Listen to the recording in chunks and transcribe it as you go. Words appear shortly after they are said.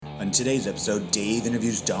On today's episode, Dave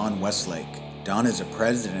interviews Dawn Westlake. Dawn is a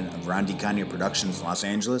president of Ron DeConnier Productions Los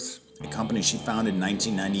Angeles, a company she founded in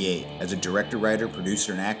 1998. As a director, writer,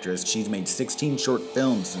 producer, and actress, she's made 16 short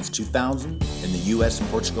films since 2000 in the US,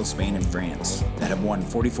 Portugal, Spain, and France that have won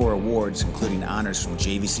 44 awards, including honors from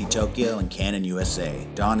JVC Tokyo and Cannes USA.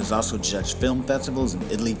 Dawn has also judged film festivals in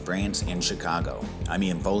Italy, France, and Chicago. I'm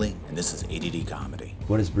Ian Foley, and this is ADD Comedy.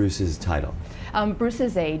 What is Bruce's title? Bruce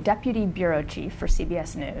is a deputy bureau chief for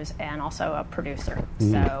CBS News and also a producer.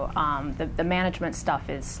 So the management stuff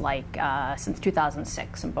is like since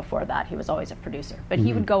 2006, and before that he was always a producer. But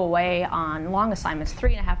he would go away on long assignments,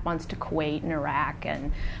 3.5 months to Kuwait and Iraq,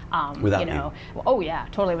 and without you know, oh yeah,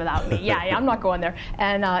 totally without me. Yeah, I'm not going there.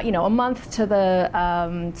 And you know, a month to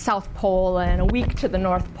the South Pole and a week to the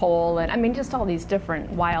North Pole, and I mean just all these different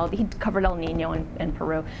wild. He covered El Nino in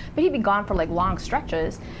Peru, but he'd be gone for like long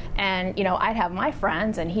stretches, and you know, I'd have my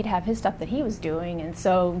friends and he'd have his stuff that he was doing, and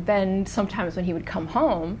so then sometimes when he would come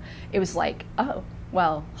home it was like, oh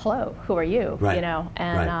well, hello, who are you? Right. You know,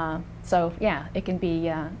 and right. So yeah, it can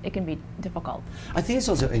be difficult. I think it's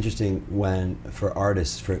also interesting when for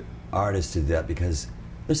artists to do that, because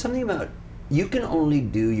there's something about you can only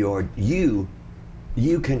do your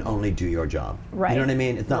can only do your job. Right. You know what I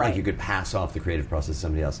mean? It's not right. like you could pass off the creative process to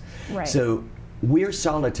somebody else. Right. So we're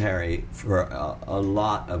solitary for a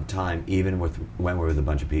lot of time, even when we're with a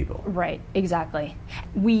bunch of people. Right, exactly.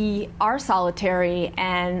 We are solitary,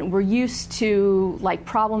 and we're used to like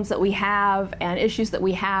problems that we have and issues that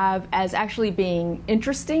we have as actually being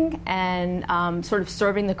interesting and sort of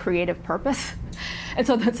serving the creative purpose. And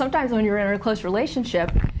so that sometimes when you're in a close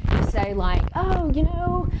relationship, you say like, oh, you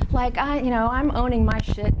know, like I'm owning my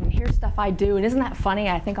shit, and here's stuff I do, and isn't that funny?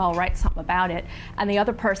 I think I'll write something about it. And the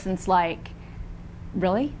other person's like,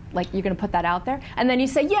 really? Like, you're going to put that out there? And then you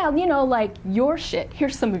say, yeah, you know, like, your shit.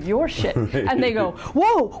 Here's some of your shit. Right. And they go,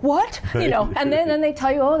 whoa, what? You know, and then they tell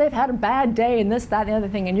you, oh, they've had a bad day and this, that, and the other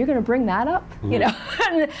thing, and you're going to bring that up? You know?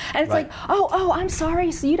 And it's right. Like, oh, I'm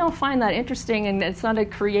sorry. So you don't find that interesting, and it's not a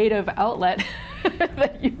creative outlet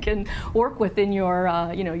that you can work with in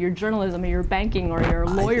your, your journalism or your banking or your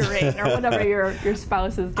lawyering or whatever your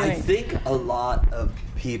spouse is doing. I think a lot of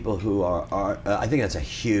people who are I think that's a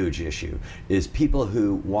huge issue, is people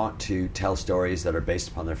who want to tell stories that are based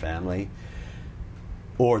upon their family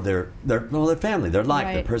or their family, their life,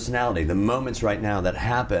 right. Their personality. The moments right now that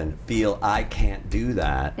happen feel I can't do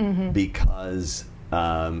that because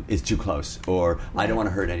it's too close, or right. I don't want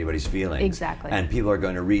to hurt anybody's feelings. Exactly. And people are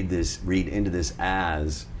going to read into this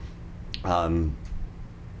as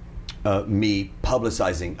me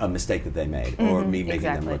publicizing a mistake that they made, or me making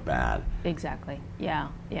them look bad. Exactly. Yeah.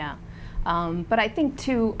 But I think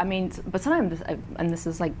too, I mean, but sometimes, and this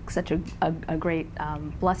is like such a great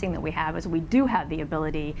blessing that we have, is we do have the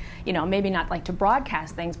ability, you know, maybe not like to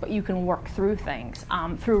broadcast things, but you can work through things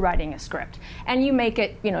through writing a script, and you make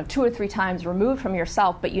it, you know, 2 or 3 times removed from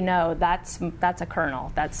yourself, but you know that's a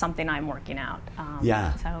kernel, that's something I'm working out.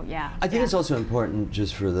 Yeah. So yeah. I think it's also important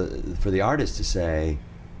just for the artist to say.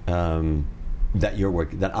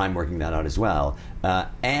 That I'm working that out as well.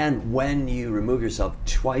 And when you remove yourself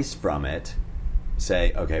twice from it,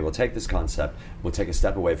 say, okay, we'll take this concept, we'll take a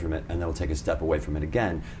step away from it, and then we'll take a step away from it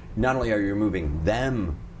again. Not only are you removing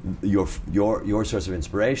them, your source of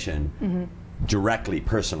inspiration, directly,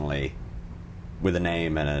 personally, with a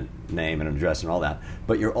name and an address and all that,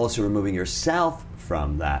 but you're also removing yourself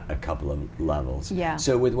from that a couple of levels. Yeah.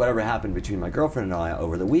 So with whatever happened between my girlfriend and I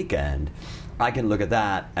over the weekend, I can look at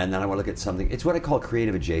that, and then I want to look at something. It's what I call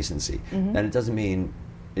creative adjacency, and it doesn't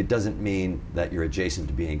mean that you're adjacent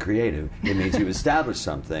to being creative. It means you've established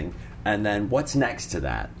something, and then what's next to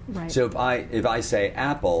that? Right. So if I say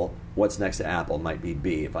apple, what's next to apple might be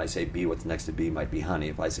bee. If I say bee, what's next to bee might be honey.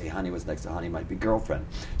 If I say honey, what's next to honey might be girlfriend.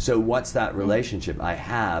 So what's that relationship I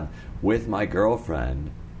have with my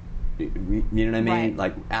girlfriend? You know what I mean? Right.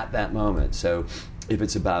 Like at that moment. So if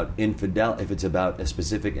it's about if it's about a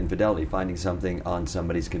specific infidelity, finding something on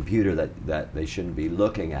somebody's computer that they shouldn't be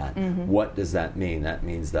looking at, what does that mean? That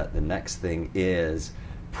means that the next thing is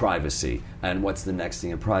privacy. And what's the next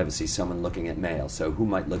thing in privacy? Someone looking at mail. So who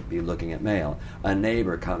might be looking at mail? A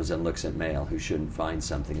neighbor comes and looks at mail who shouldn't find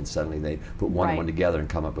something, and suddenly they put one and one together and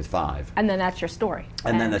come up with 5. And then that's your story.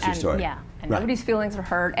 And then that's your story. Yeah. And right. Nobody's feelings are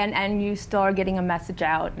hurt, and you still are getting a message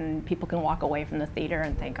out, and people can walk away from the theater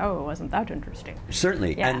and think, oh, wasn't that interesting?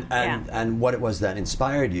 Certainly. Yeah. And what it was that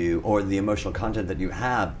inspired you, or the emotional content that you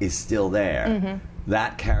have, is still there.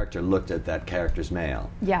 That character looked at that character's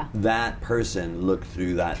mail. Yeah. That person looked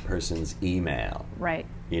through that person's email. Right.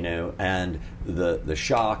 You know, and the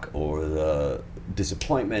shock or the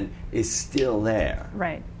disappointment is still there.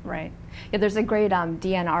 Right, right. Yeah, there's a great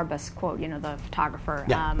Deanne Arbus quote, the photographer,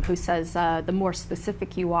 who says, the more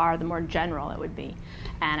specific you are, the more general it would be.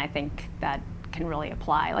 And I think that can really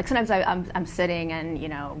apply. Like sometimes I'm sitting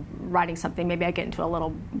and, writing something, maybe I get into a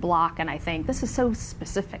little block and I think, this is so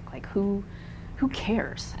specific, like who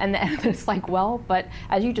cares? And then it's like, well, but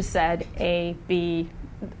as you just said, A, B,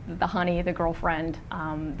 the honey, the girlfriend,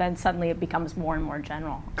 then suddenly it becomes more and more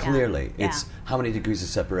general. Clearly, it's how many degrees of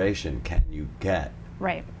separation can you get?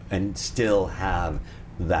 Right. And still have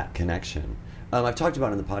that connection. I've talked about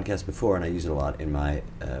it in the podcast before, and I use it a lot in my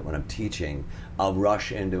when I'm teaching. I'll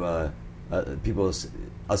rush into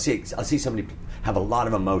I'll see somebody have a lot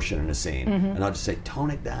of emotion in a scene, and I'll just say, tone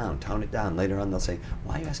it down, tone it down. Later on, they'll say,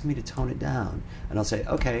 why are you asking me to tone it down? And I'll say,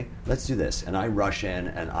 okay, let's do this. And I rush in,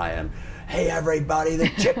 and I am, hey, everybody, the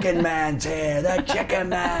chicken man's here, the chicken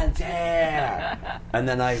man's here. And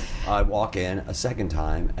then I walk in a second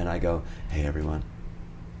time, and I go, hey, everyone,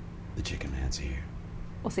 the chicken man's here.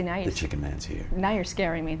 Well, see, now the chicken man's here. Now you're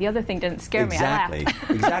scaring me. The other thing didn't scare me. I laughed.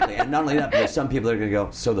 Exactly. And not only that, but there's some people that are going to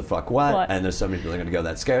go, so the fuck what? And there's some people that are going to go,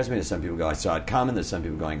 that scares me. There's some people who go, I saw it coming. There's some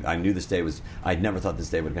people going, I knew this day was, I never thought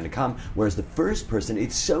this day was going to come. Whereas the first person,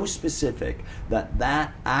 it's so specific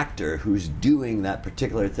that actor who's doing that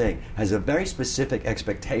particular thing has a very specific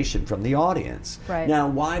expectation from the audience. Right. Now,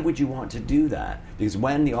 why would you want to do that? Because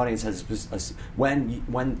when the audience has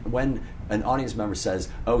when an audience member says,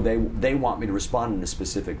 oh, they want me to respond in a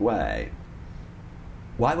specific way,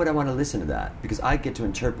 why would I want to listen to that? Because I get to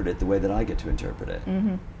interpret it the way that I get to interpret it.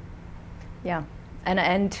 Mm-hmm. Yeah.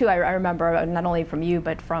 And too, I remember not only from you,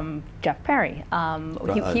 but from Jeff Perry. He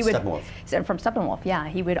would Steppenwolf. From Steppenwolf. Yeah,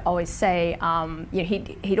 he would always say,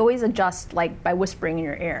 he'd always adjust like by whispering in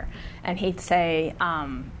your ear, and he'd say,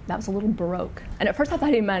 that was a little baroque. And at first I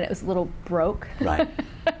thought he meant it was a little broke. Right.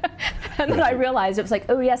 And then I realized it was like,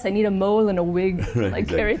 oh yes, I need a mole and a wig, right, like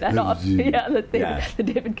carry that off. Yeah, the thing, the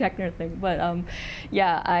David Koechner thing. But I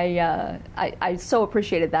so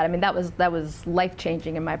appreciated that. I mean, that was life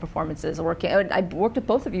changing in my performances. I worked with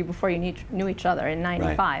both of you before you knew each other in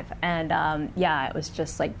 '95, right. And it was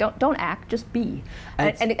just like don't act, just be,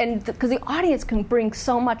 and because the audience can bring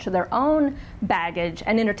so much of their own baggage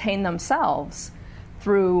and entertain themselves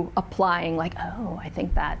through applying, like, oh, I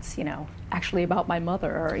think that's actually about my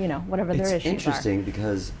mother, or whatever their issues are. It's interesting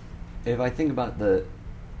because if I think about the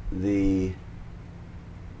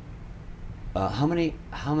how many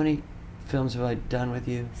films have I done with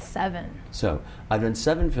you? 7. So I've done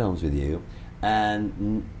 7 films with you,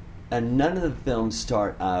 and none of the films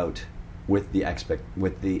start out with the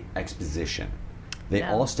exposition. They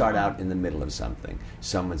all start out in the middle of something.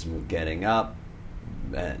 Someone's getting up,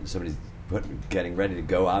 and somebody's getting ready to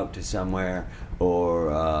go out to somewhere,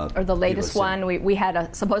 or the latest one, we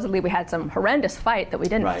had supposedly we had some horrendous fight that we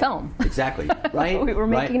didn't film. Exactly, right. We were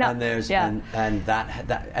making up. And there's and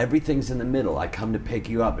that everything's in the middle. I come to pick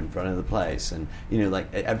you up in front of the place, and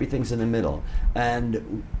like everything's in the middle.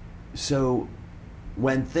 And so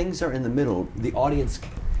when things are in the middle, the audience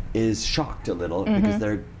is shocked a little because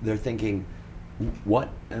they're thinking, what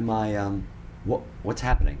am I? What's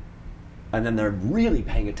happening? And then they're really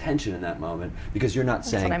paying attention in that moment because you're not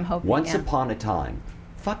saying, once upon a time,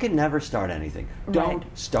 fucking never start anything. Right. Don't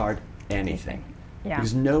start anything. Yeah.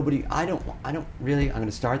 Because nobody, I don't really, I'm going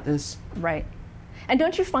to start this. Right. And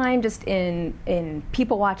don't you find just in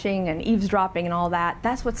people watching and eavesdropping and all that,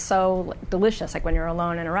 that's what's so delicious, like when you're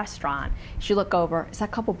alone in a restaurant, you look over, is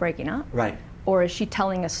that couple breaking up? Right. Or is she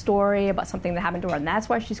telling a story about something that happened to her and that's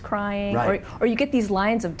why she's crying? Right. Or you get these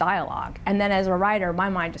lines of dialogue. And then as a writer, my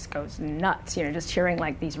mind just goes nuts, just hearing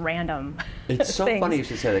like these random It's so things. funny you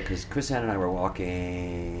should say that because Chris Ann and I were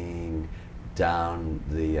walking down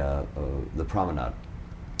the promenade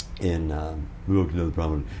in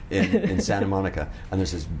Santa Monica, and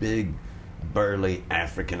there's this big, burly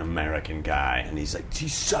African-American guy, and he's like,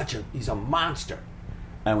 he's a monster.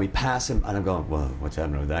 And we pass him, and I'm going, whoa, what's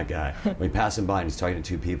happening with that guy? We pass him by, and he's talking to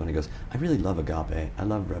 2 people, and he goes, I really love Agape. I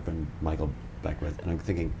love Reverend Michael Beckwith. And I'm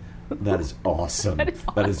thinking, that is awesome. That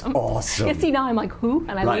is awesome. You see, now I'm like, who?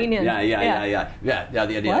 And I lean in. Yeah, the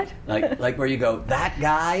idea. What? Like where you go, that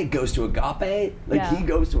guy goes to Agape? He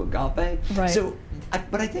goes to Agape? Right. So,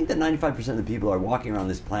 but I think that 95% of the people are walking around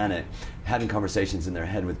this planet having conversations in their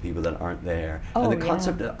head with people that aren't there. Oh, and the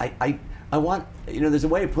concept of, I want, there's a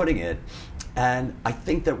way of putting it, and I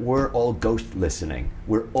think that we're all ghost listening.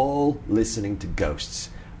 We're all listening to ghosts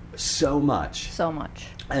so much. So much.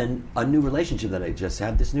 And a new relationship that I just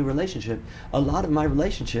had, this new relationship, a lot of my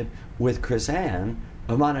relationship with Chris Ann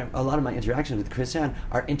a lot of my interactions with Chrisanne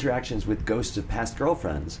are interactions with ghosts of past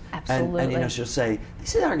girlfriends. Absolutely. And you know, she'll say,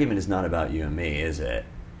 "This argument is not about you and me, is it?"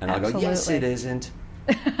 And I'll go, "Yes, it isn't."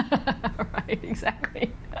 Right,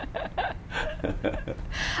 exactly.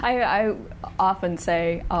 I often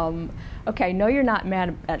say, okay, no, you're not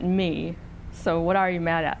mad at me, so what are you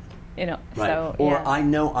mad at? You know, right. So or yeah. I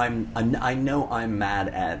know I'm mad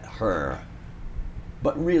at her,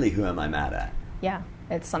 but really, who am I mad at? Yeah,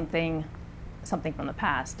 it's something from the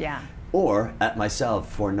past. Yeah. Or at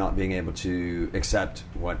myself for not being able to accept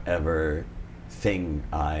whatever thing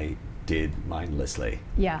I did mindlessly.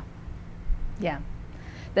 Yeah. Yeah.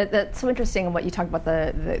 That's so interesting what you talk about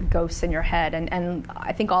the ghosts in your head, and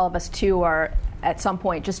I think all of us too are at some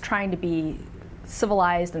point just trying to be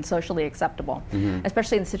civilized and socially acceptable,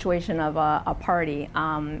 especially in the situation of a party.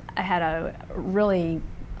 I had a really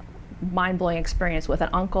mind-blowing experience with an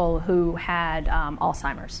uncle who had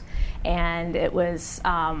Alzheimer's, and it was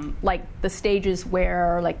like the stages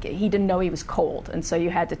where like he didn't know he was cold, and so you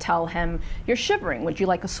had to tell him, "You're shivering, would you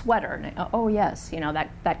like a sweater?" And oh yes, you know,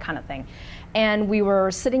 that kind of thing. And we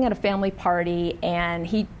were sitting at a family party, and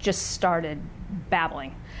he just started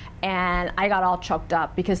babbling. And I got all choked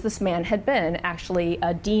up because this man had been actually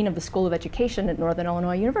a dean of the School of Education at Northern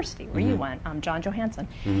Illinois University, where you went, John Johansson.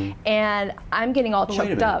 And I'm getting all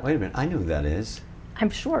choked up. Wait a minute, I know who that is. I'm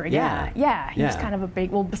sure, yeah. He was kind of a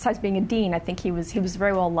big, well, besides being a dean, I think he was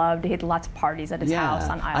very well loved. He had lots of parties at his house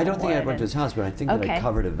on Islandwood. I don't think I went to his house, but I think that I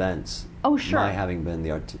covered events. Oh, sure. My having been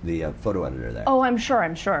the photo editor there. Oh, I'm sure.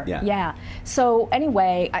 Yeah. So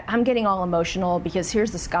anyway, I'm getting all emotional because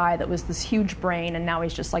here's this guy that was this huge brain, and now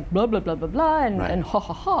he's just like blah, blah, blah, blah, blah, and ha,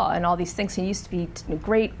 ha, ha, and all these things. He used to be a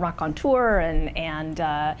great raconteur, and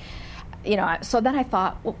you know, so then I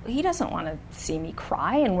thought, well, he doesn't want to see me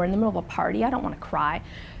cry, and we're in the middle of a party. I don't want to cry.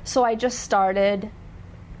 So I just started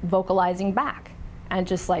vocalizing back and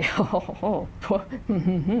just like, and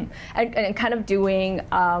kind of doing,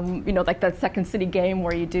 you know, like the Second City game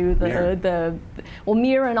where you do mirror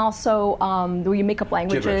and also where you make up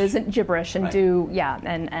languages and gibberish and do,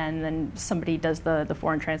 and then somebody does the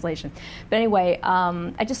foreign translation. But anyway,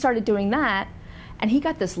 I just started doing that, and he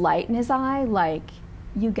got this light in his eye, like,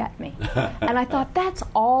 you get me. And I thought, that's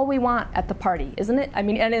all we want at the party, isn't it? I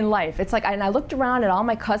mean, and in life. It's like, and I looked around at all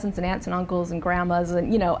my cousins and aunts and uncles and grandmas,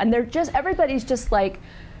 and, you know, and they're just, everybody's just like,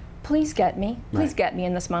 please get me. Please get me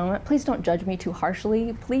in this moment. Please don't judge me too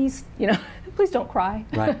harshly. Please, you know, please don't cry.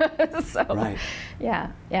 Right.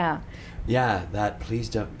 Yeah. Yeah, that please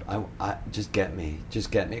don't, I just get me.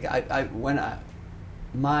 Just get me. One of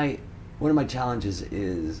my challenges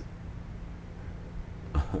is,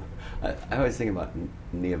 I always think about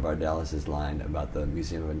Nia Vardalos' line about the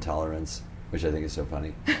Museum of Intolerance, which I think is so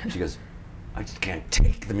funny. She goes, "I just can't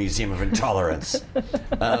take the Museum of Intolerance,"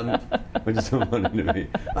 which is so funny to me.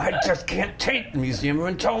 I just can't take the Museum of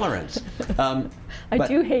Intolerance. I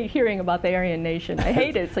do hate hearing about the Aryan Nation. I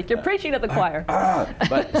hate it. It's like you're preaching to the choir. Oh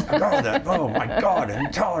my God, an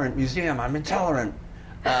intolerant museum. I'm intolerant.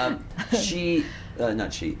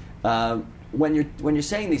 When you're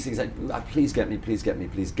saying these things like please get me, please get me,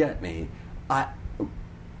 please get me,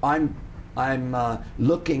 I'm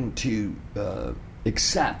looking to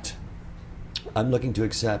accept. I'm looking to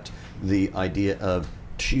accept the idea of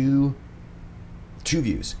two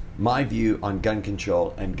views. My view on gun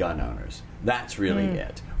control and gun owners. That's really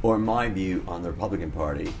it. Or my view on the Republican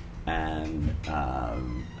Party and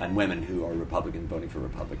women who are Republican voting for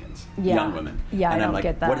Republicans, young women. Yeah, and I I'm don't like,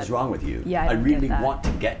 get that. what is wrong with you? Yeah, I really get that. want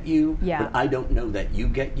to get you, Yeah. but I don't know that you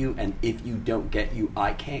get you, and if you don't get you,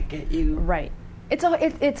 I can't get you. Right. It's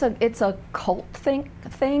a cult thing.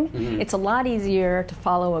 It's a lot easier to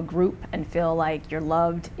follow a group and feel like you're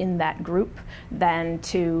loved in that group than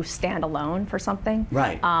to stand alone for something.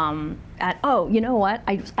 Right. And you know what?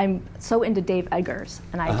 I'm so into Dave Eggers,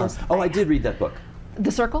 and I did read that book.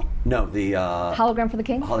 The Circle? No, the Hologram for the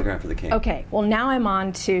King? Hologram for the King. Okay, well now I'm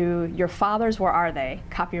on to Your Fathers, Where Are They?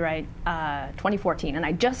 Copyright 2014, and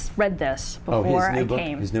I just read this before I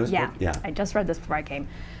came. His newest book? Yeah. I just read this before I came.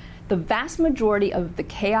 The vast majority of the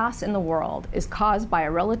chaos in the world is caused by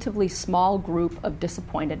a relatively small group of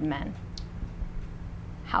disappointed men.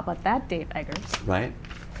 How about that, Dave Eggers? Right.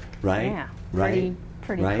 Yeah, pretty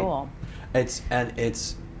cool.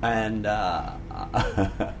 And I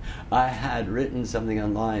had written something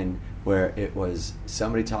online where it was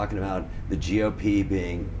somebody talking about the GOP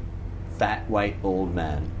being fat white old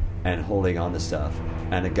men and holding on to stuff.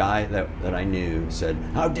 And a guy that I knew said,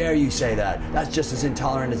 "How dare you say that? That's just as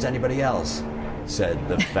intolerant as anybody else," said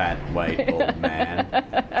the fat white old man.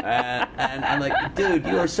 And I'm like, dude,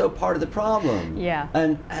 you are so part of the problem. Yeah.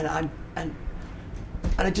 And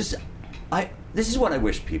this is what I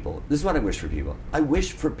wish people. This is what I wish for people. I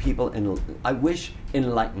wish for people, I wish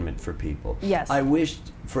enlightenment for people. Yes. I wish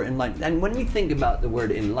for enlightenment. And when we think about the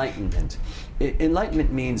word enlightenment,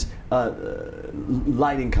 enlightenment means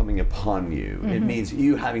lighting coming upon you. Mm-hmm. It means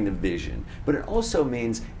you having the vision. But it also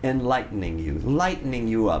means enlightening you, lightening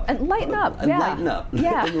you up. And lighten up, And yeah. lighten up.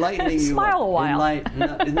 Yeah. Enlightening you Smile up. a while.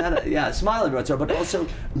 Isn't that yeah, smile every once in a while, but also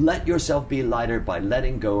let yourself be lighter by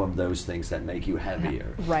letting go of those things that make you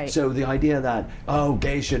heavier. Right. So the idea that, oh,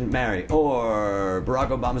 gays shouldn't marry, or Barack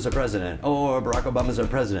Obama's a president, or Barack Obama's a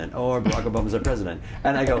president, or Barack Obama's a president.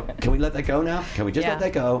 And I go, can we let that go now? Can we just Yeah. let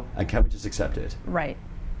that go? And can we just accept it? Right.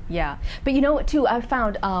 Yeah. But you know what, too, I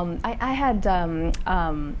found, I had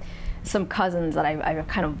some cousins that I've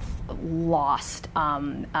kind of lost.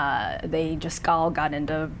 They just all got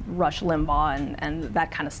into Rush Limbaugh and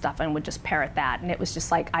that kind of stuff and would just parrot that. And it was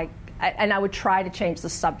just like, I would try to change the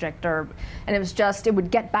subject, and it was just, it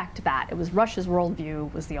would get back to that. It was Rush's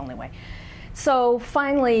worldview was the only way. So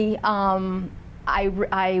finally, I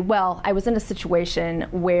was in a situation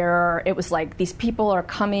where it was like these people are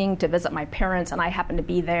coming to visit my parents, and I happen to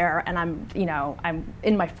be there, and I'm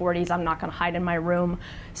in my 40s. I'm not going to hide in my room,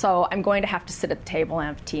 so I'm going to have to sit at the table and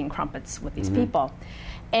have tea and crumpets with these people.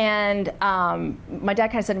 And my dad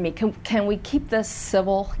kind of said to me, "Can we keep this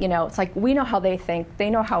civil? You know, it's like we know how they think, they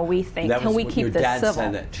know how we think. Can we keep this civil?" Your dad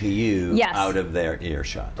said that to you Yes. out of their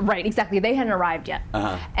earshot. Right, exactly. They hadn't arrived yet.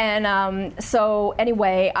 Uh-huh. And so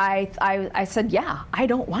anyway, I said, yeah, I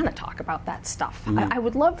don't want to talk about that stuff. I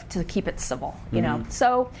would love to keep it civil, you know.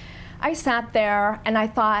 So I sat there and I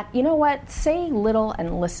thought, you know what, say little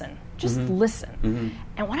and listen. Just listen.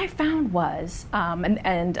 And what I found was,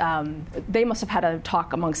 they must have had a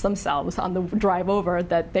talk amongst themselves on the drive over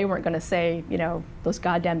that they weren't going to say, you know, those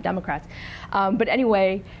goddamn Democrats. But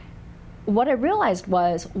anyway, what I realized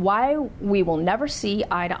was why we will never see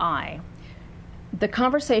eye to eye. The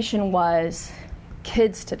conversation was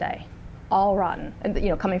kids today, all rotten, and you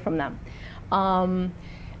know, coming from them. Sully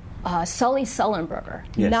Sullenberger,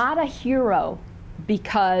 Yes. not a hero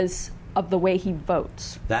because of the way he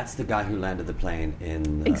votes. That's the guy who landed the plane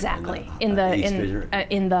in Exactly. Hudson?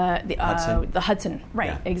 The Hudson, right?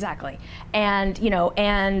 Yeah. Exactly. And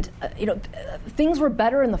things were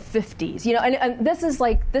better in the 50s. You know, and this is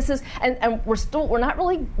we're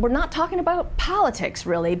not talking about politics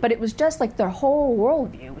really, but it was just like their whole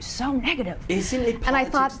worldview was so negative. Isn't it politics? And I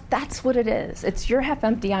thought that's what it is. It's you're half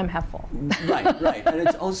empty, I'm half full. Right, and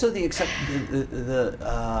it's also the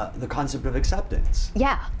concept of acceptance.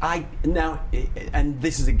 Yeah. And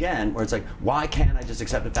this is again where it's like, why can't I just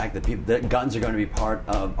accept the fact that guns are going to be part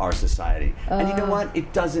of our society? And you know what?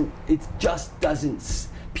 It just doesn't.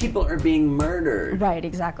 People are being murdered. Right.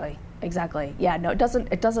 Exactly. Yeah. No, it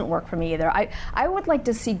doesn't work for me either. I would like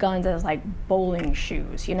to see guns as like bowling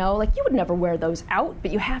shoes. You know, like you would never wear those out, but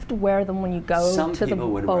you have to wear them when you go to the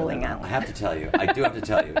bowling alley. I have to tell you. I do have to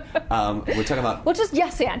tell you. We're talking about. Well, just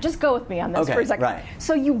go with me on this for a second. Right.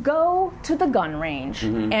 So you go to the gun range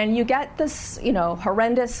and you get this, you know,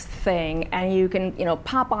 horrendous thing, and you can, you know,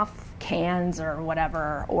 pop off cans or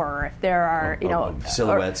whatever, or if there are,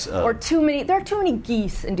 silhouettes, or too many. There are too many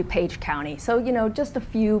geese in DuPage County, so you know, just a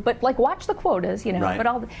few. But like, watch the quotas, you know. Right.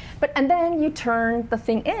 And then you turn the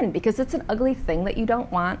thing in because it's an ugly thing that you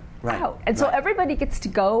don't want out. And so everybody gets to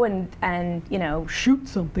go and you know, shoot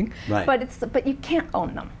something. Right. But you can't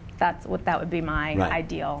own them. That would be my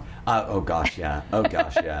ideal. Oh gosh, yeah.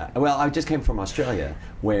 Well, I just came from Australia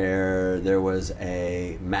where there was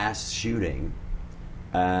a mass shooting.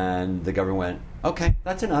 And the government went, okay,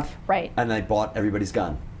 that's enough. Right. And they bought everybody's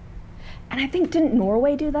gun. And I think, didn't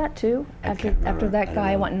Norway do that too? After that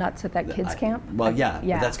guy went nuts at that kids' camp? Well, yeah.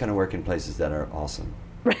 But that's going to work in places that are awesome.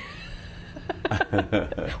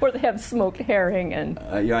 Where they have smoked herring and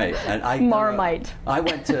right. And Marmite. When I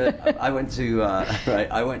went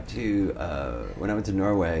to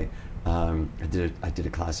Norway, I did a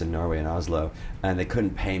class in Norway in Oslo, and they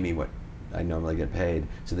couldn't pay me what I normally get paid.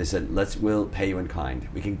 So they said, we'll pay you in kind.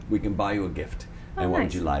 We can buy you a gift. Oh, and what nice.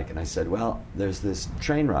 would you like? And I said, well, there's this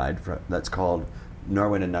train ride that's called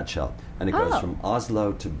Norway in a Nutshell. And it goes from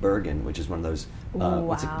Oslo to Bergen, which is one of those,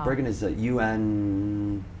 Bergen is a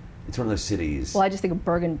UN, it's one of those cities. Well, I just think of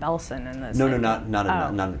Bergen-Belsen in this. No, not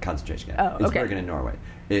a concentration camp. It's okay. Bergen in Norway.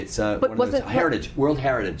 It's one of was those World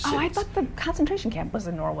Heritage cities. Oh, I thought the concentration camp was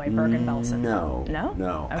in Norway, Bergen-Belsen. No.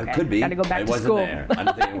 Okay. It could be. Got to go back to It wasn't school. there. I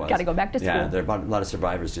don't think it was. Got to go back to school. Yeah, there are a lot of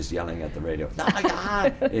survivors just yelling at the radio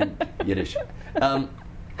in Yiddish. But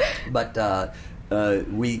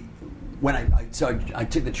when I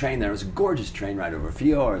took the train there. It was a gorgeous train ride over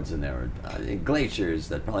fjords, and there were glaciers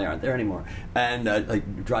that probably aren't there anymore. And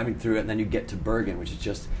like driving through it, and then you get to Bergen, which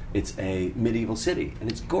is it's a medieval city, and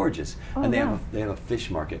it's gorgeous. And they have a fish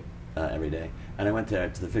market every day. And I went there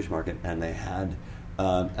to the fish market, and they had,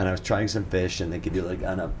 and I was trying some fish, and they give you like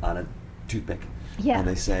on a toothpick. Yeah. And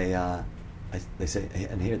they say, hey,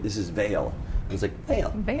 and here, this is Vale. I was like,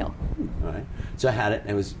 Vale. All right. So I had it,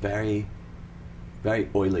 and it was very, very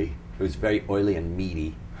oily. It was very oily and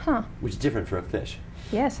meaty, which is different for a fish.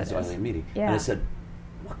 Yes, it it's is. oily and meaty. Yeah. And I said,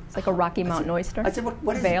 it's like a Rocky Mountain oyster. I said,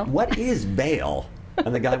 what is Vale? What is Vale?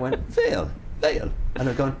 And the guy went, Vale. And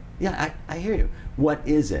I'm going, yeah, I hear you. What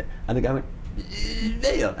is it? And the guy went,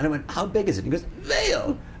 Vale. And I went, how big is it? He goes,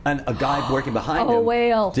 Vale. And a guy working behind him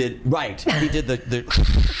whale. He did the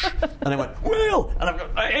and I went, whale. And I'm going,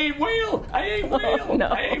 I ate whale. I ate whale. No.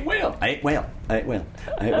 I ate whale. I ate whale. I ate whale.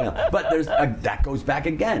 I ate whale. But there's that goes back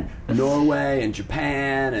again. Norway and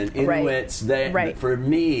Japan and Inuits. Right. For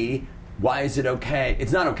me, why is it okay?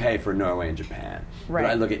 It's not okay for Norway and Japan. Right. But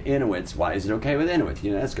I look at Inuits. Why is it okay with Inuits?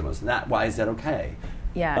 Eskimos. Why is that okay?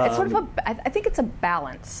 Yeah, it's sort of I think it's a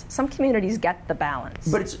balance. Some communities get the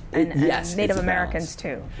balance, but and Native Americans balance.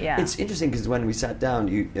 too. Yeah, it's interesting because when we sat down,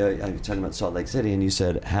 I was talking about Salt Lake City, and you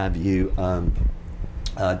said, "Have you?" I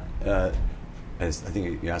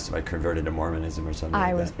think you asked if I converted to Mormonism or something. I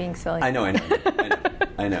like was that. being silly. I know.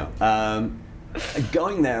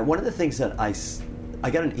 Going there, one of the things that I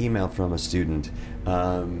got an email from a student,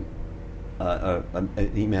 an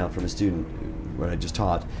email from a student where I just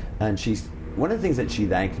taught, and one of the things that she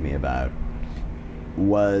thanked me about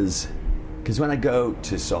was, because when I go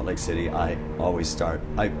to Salt Lake City, I always start,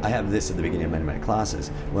 I have this at the beginning of many of my classes,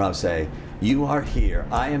 where I'll say, you are here,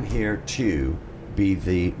 I am here to be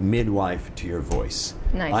the midwife to your voice.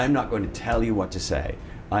 Nice. I am not going to tell you what to say.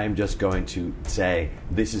 I am just going to say,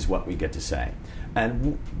 this is what we get to say.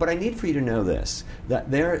 But I need for you to know this,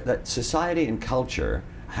 that society and culture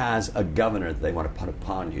has a governor that they want to put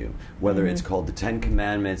upon you, whether it's called the Ten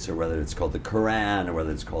Commandments, or whether it's called the Quran, or whether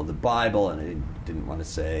it's called the Bible, and I didn't want to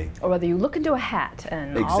say... Or whether you look into a hat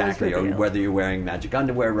and exactly, or whether you're wearing magic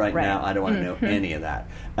underwear right now. I don't want to know any of that.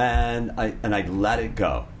 And I let it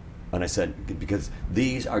go. And I said, because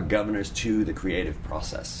these are governors to the creative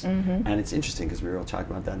process. And it's interesting, because we were all talking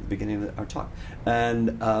about that at the beginning of our talk.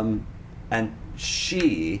 And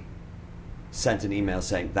she sent an email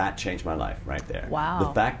saying, that changed my life right there. Wow.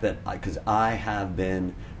 The fact that, because I have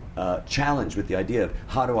been challenged with the idea of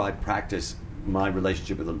how do I practice my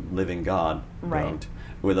relationship with a living God, right?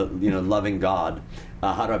 With a loving God.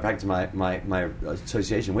 How do I practice my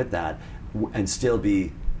association with that and still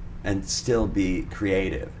be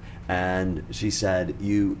creative? And she said,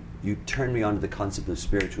 you turned me on to the concept of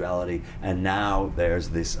spirituality, and now there's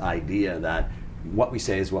this idea that what we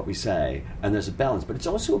say is what we say, and there's a balance. But it's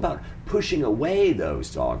also about pushing away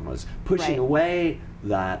those dogmas, pushing away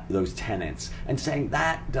those tenets, and saying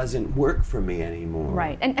that doesn't work for me anymore.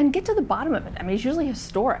 Right, and get to the bottom of it. I mean, it's usually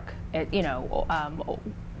historic. You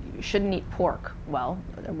shouldn't eat pork. Well,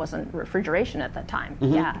 there wasn't refrigeration at that time.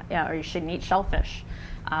 Yeah, or you shouldn't eat shellfish.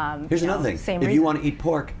 Here's another thing. Same if reason. you want to eat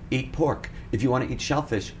pork, eat pork. If you want to eat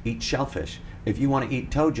shellfish, eat shellfish. If you want to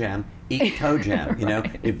eat toe jam, eat toe jam.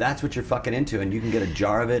 Right. If that's what you're fucking into, and you can get a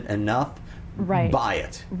jar of it enough, buy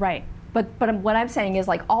it. Right. But what I'm saying is,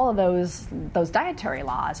 like, all of those dietary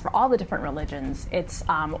laws for all the different religions, it's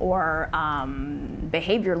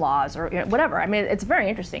behavior laws or whatever. I mean, it's very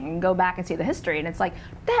interesting. You can go back and see the history, and it's like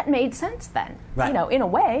that made sense then. Right. In a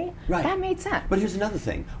way, right. That made sense. But here's another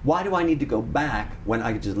thing: why do I need to go back when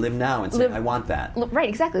I could just live now and say I want that? Right.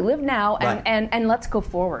 Exactly. Live now and let's go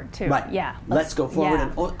forward too. Right. Yeah. Let's go forward. Yeah.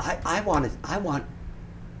 And I want.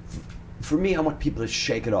 For me, I want people to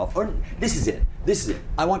shake it off. Or this is it.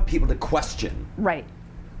 I want people to question. Right.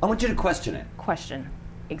 I want you to question it. Question.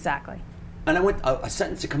 Exactly. And I want a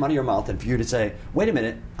sentence to come out of your mouth and for you to say, wait a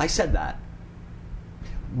minute, I said that.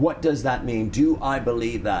 What does that mean? Do I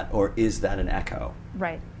believe that, or is that an echo?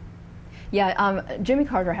 Right. Yeah, Jimmy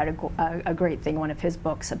Carter had a great thing in one of his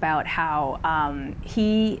books about how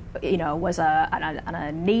he, was on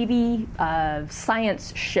a Navy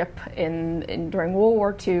science ship during World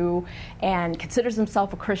War II, and considers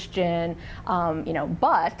himself a Christian,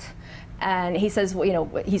 and he says,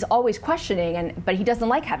 he's always questioning, but he doesn't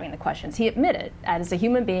like having the questions. He admitted, as a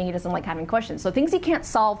human being, he doesn't like having questions. So things he can't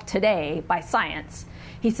solve today by science,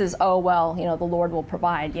 he says, oh, well, the Lord will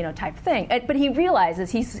provide, type thing. But he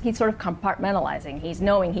realizes he's sort of compartmentalizing. He's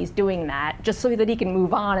knowing he's doing that just so that he can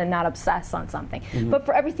move on and not obsess on something. Mm-hmm. But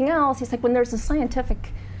for everything else, he's like, when there's a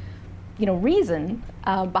scientific, reason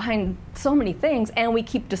behind so many things, and we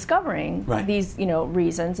keep discovering these,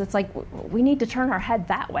 reasons. It's like we need to turn our head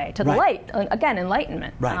that way to the light. Again,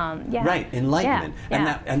 enlightenment. Right. Enlightenment.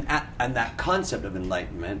 Yeah. And that concept of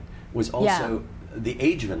enlightenment was also the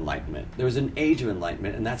Age of Enlightenment. There was an Age of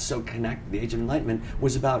Enlightenment, and that's so connected. The Age of Enlightenment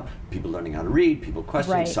was about people learning how to read, people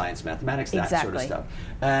questioning science, mathematics, that sort of stuff.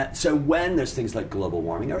 So when there's things like global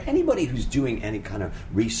warming, or anybody who's doing any kind of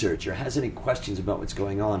research or has any questions about what's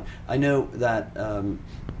going on, I know that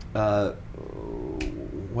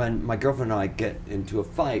when my girlfriend and I get into a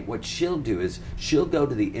fight, what she'll do is she'll go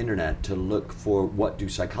to the internet to look for what do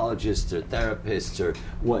psychologists or therapists or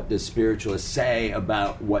what does spiritualists say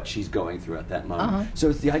about what she's going through at that moment. So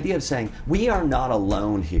it's the idea of saying, we are not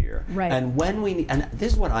alone here. And when and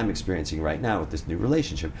this is what I'm experiencing right now with this new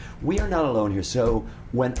relationship, we are not alone here. So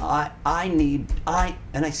when and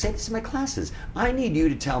I say this in my classes, I need you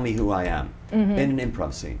to tell me who I am in an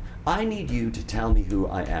improv scene. I need you to tell me who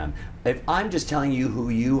I am. If I'm just telling you who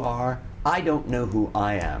you are, I don't know who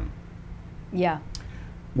I am. Yeah.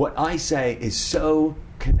 What I say is so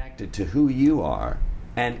connected to who you are,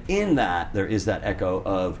 and in that there is that echo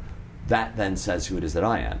of that then says who it is that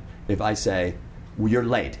I am. If I say, well, you're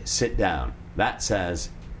late, sit down, that says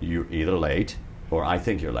you're either late or I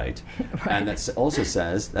think you're late. And that also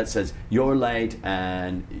says you're late,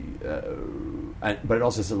 but it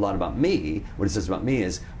also says a lot about me. What it says about me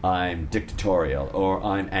is I'm dictatorial, or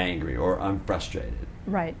I'm angry, or I'm frustrated.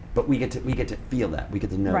 Right. But we get to feel that. We get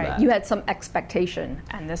to know that. Right. You had some expectation,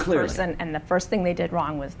 and this person, and the first thing they did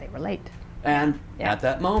wrong was they were late. And at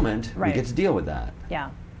that moment, we get to deal with that. Yeah.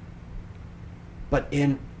 But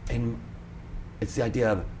it's the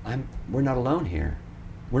idea of we're not alone here.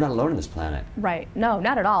 We're not alone on this planet. Right. No,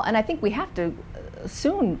 not at all. And I think we have to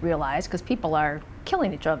soon realize, because people are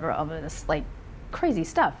killing each other over this crazy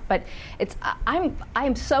stuff. But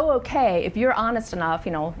I'm so okay if you're honest enough,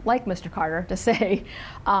 like Mr. Carter, to say,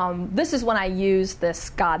 this is when I use this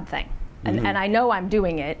God thing. And I know I'm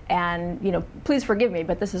doing it, and please forgive me,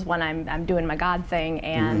 but this is when I'm doing my God thing,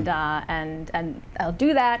 and and I'll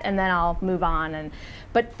do that, and then I'll move on.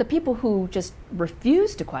 But the people who just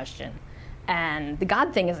refuse to question, and the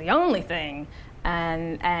God thing is the only thing,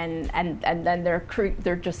 and then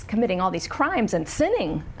they're just committing all these crimes and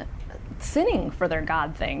sinning for their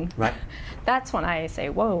God thing. Right. That's when I say,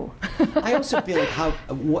 whoa. I also feel like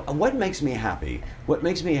what makes me happy? What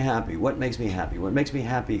makes me happy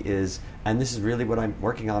is, and this is really what I'm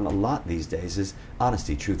working on a lot these days, is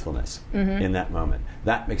honesty, truthfulness in that moment.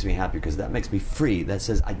 That makes me happy because that makes me free. That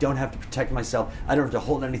says I don't have to protect myself. I don't have to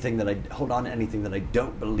hold on to anything that I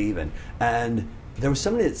don't believe in. And there was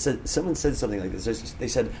someone said something like this. They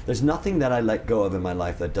said, "There's nothing that I let go of in my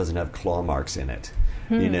life that doesn't have claw marks in it."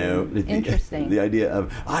 Interesting. The idea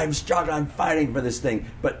of I'm struggling, I'm fighting for this thing,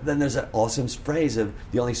 but then there's that awesome phrase of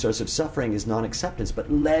the only source of suffering is non-acceptance,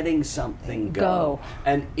 but letting something go.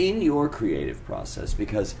 And in your creative process,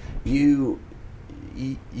 because you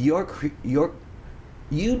do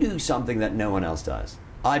something that no one else does.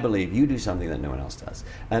 I believe you do something that no one else does,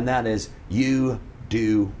 and that is you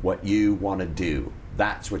do what you want to do.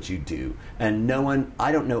 That's what you do, and no one.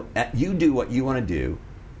 I don't know. You do what you want to do.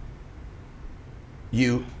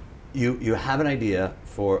 You have an idea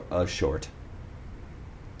for a short.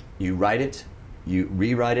 You write it, you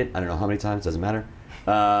rewrite it, I don't know how many times, doesn't matter.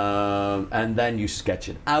 And then you sketch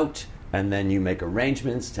it out, and then you make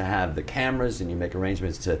arrangements to have the cameras, and you make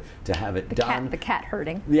arrangements to have it done. The cat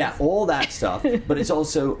herding. Yeah, all that stuff. But it's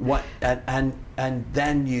also and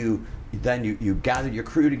then you gather your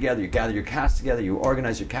crew together, you gather your cast together, you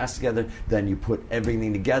organize your cast together, then you put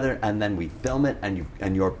everything together, and then we film it, and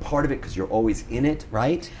you're part of it because you're always in it,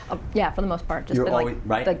 right? Yeah, for the most part. Just you're been always,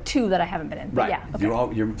 right? like two that I haven't been in. But right. Yeah. Okay.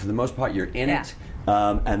 You're for the most part you're in it.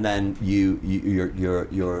 And then you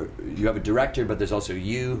have a director, but there's also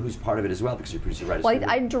you who's part of it as well because you're producer, writer. Well,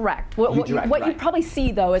 I direct. What you probably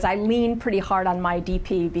see though is I lean pretty hard on my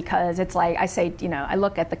DP because it's like I say, I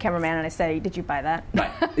look at the cameraman and I say, "Did you buy that?"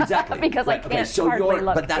 Right, exactly. Because right. I can't hardly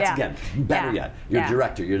look. But that's again better yet. You're a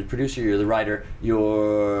director, you're the producer, you're the writer,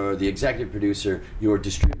 you're the executive producer, you're a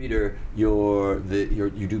distributor, you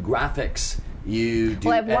do graphics. You do.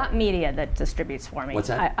 Well, I have Watt Media that distributes for me. What's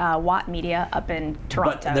that? Watt Media up in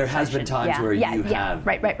Toronto. But there has been times where you have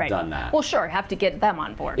done that. Well, sure, have to get them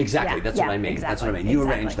on board. Exactly. That's what I mean. Exactly. That's what I mean. You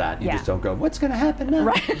arrange that. You just don't go, "What's going to happen now?"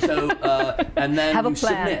 Right. So, and then have you a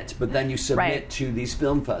plan. submit. But then you submit to these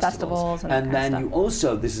film festivals. And then you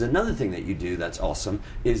also, this is another thing that you do that's awesome,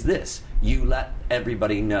 is this. you let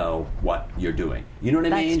everybody know what you're doing. You know what I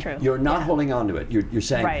That's mean? true. You're not Yeah. holding on to it. You're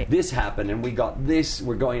saying, Right. this happened, and we got this,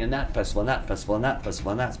 we're going in that festival, and that festival, and that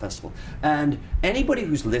festival, and that festival. And anybody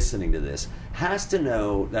who's listening to this has to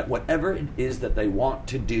know that whatever it is that they want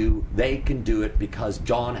to do, they can do it because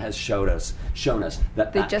Dawn has shown us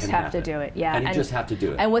that They that just can have happen. to do it, yeah. And you just have to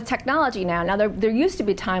do it. And with technology now there used to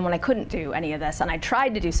be a time when I couldn't do any of this, and I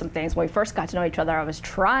tried to do some things. When we first got to know each other, I was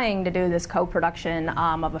trying to do this co-production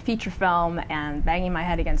of a feature film and banging my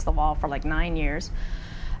head against the wall for like 9 years.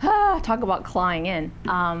 Talk about clawing in.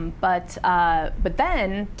 But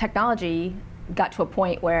then technology got to a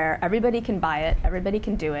point where everybody can buy it, everybody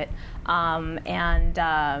can do it, and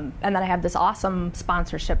then I have this awesome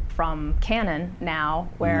sponsorship from Canon now,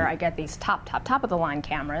 where I get these top of the line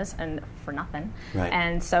cameras and for nothing, Right.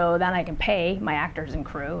 and so then I can pay my actors and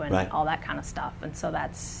crew and Right. all that kind of stuff, and so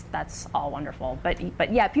that's all wonderful. But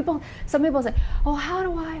yeah, some people say, oh, how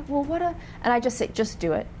do I? Well, and I just say, just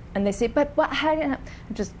do it. And they say, but what? How do you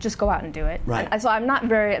just go out and do it? Right. And so I'm not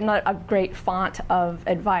a great font of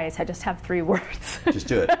advice. I just have 3 words. Just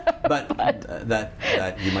do it. But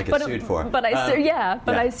that you might get sued for. But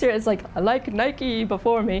I see it's like, I like Nike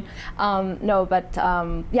before me.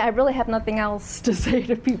 I really have nothing else to say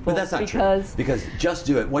to people. But that's not true. Because just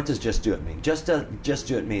do it. What does just do it mean? Just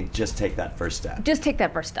do it means just take that first step. Just take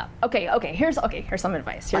that first step. Okay. Here's some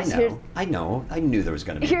advice. I know. I knew there was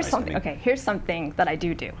going to be Here's advice. something. Okay, here's something that I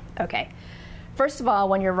do. Okay. First of all,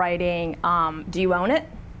 when you're writing, do you own it?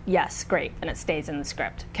 Yes, great, and it stays in the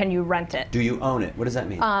script. Can you rent it? Do you own it? What does that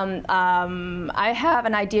mean? I have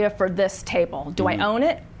an idea for this table. Do I own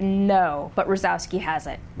it? No, but Rosowski has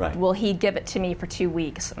it. Right. Will he give it to me for 2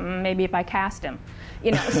 weeks? Maybe if I cast him.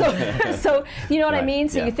 So you know what I Right, mean?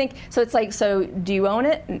 So yeah. you think, so it's like, so do you own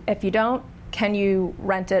it? If you don't, can you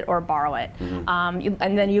rent it or borrow it?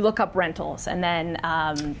 And then you look up rentals, and then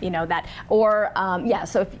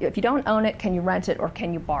so if you don't own it, can you rent it or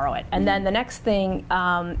can you borrow it? And then the next thing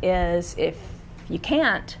is, if you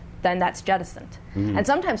can't, then that's jettisoned. And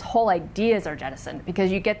sometimes whole ideas are jettisoned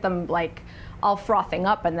because you get them like all frothing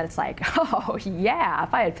up, and then it's like, oh yeah,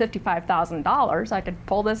 if I had $55,000, I could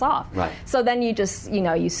pull this off. Right. So then you just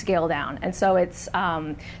you scale down, and so it's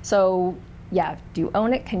yeah, do you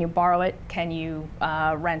own it? Can you borrow it? Can you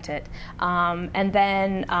rent it? And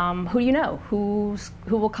then who do you know? Who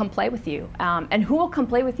will come play with you? And who will come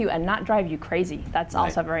play with you and not drive you crazy? That's Right.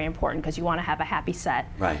 also very important because you want to have a happy set.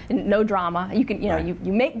 Right. And no drama. You can Right.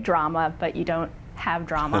 you make drama, but you don't have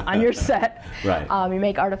drama on your set. Right. You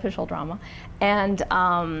make artificial drama. And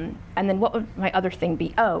then what would my other thing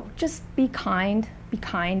be? Oh, just be kind. Be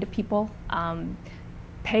kind to people.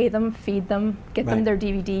 Pay them, feed them, get them Right. their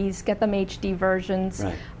DVDs, get them HD versions.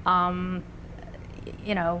 Right.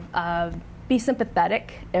 Be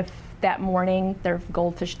sympathetic if that morning their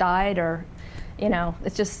goldfish died, or,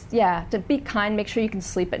 it's just, to be kind, make sure you can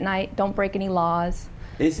sleep at night, don't break any laws.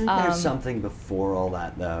 Isn't there something before all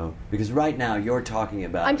that, though? Because right now you're talking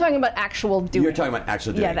about... I'm talking about actual doing. You're talking about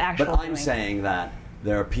actual doing. Yeah, the actual But I'm doing. saying that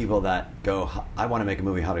there are people that go, I want to make a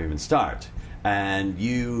movie, how do I even start? And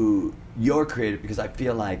you're creative, because I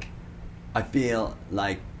feel like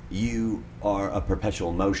you are a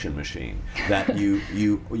perpetual motion machine. That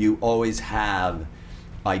you always have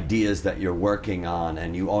ideas that you're working on,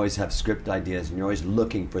 and you always have script ideas, and you're always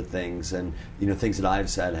looking for things, and things that I've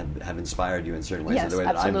said have inspired you in certain ways. Yes, and the way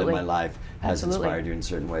that I've absolutely. lived my life has Absolutely. inspired you in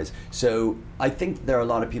certain ways. So I think there are a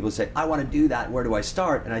lot of people who say, I want to do that, where do I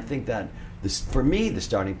start? And I think that for me, the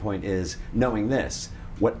starting point is knowing this.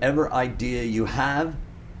 Whatever idea you have,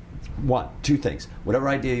 two things. Whatever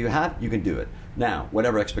idea you have, you can do it. Now,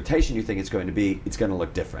 whatever expectation you think it's going to be, it's going to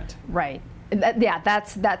look different. Right.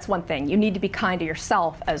 That's one thing. You need to be kind to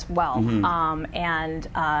yourself as well. And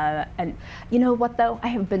you know what, though? I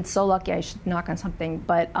have been so lucky. I should knock on something,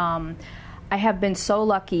 but I have been so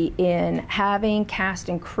lucky in having cast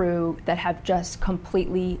and crew that have just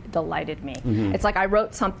completely delighted me. It's like I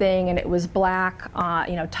wrote something and it was black,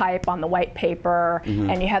 type on the white paper,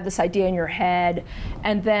 and you have this idea in your head,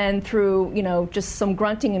 and then through just some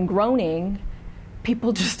grunting and groaning,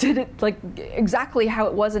 people just did it like exactly how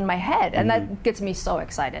it was in my head, and that gets me so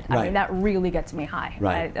excited. Right. I mean, that really gets me high.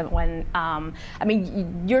 Right.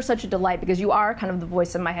 You're such a delight because you are kind of the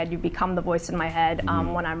voice in my head. You become the voice in my head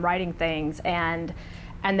when I'm writing things, and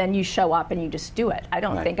then you show up and you just do it. I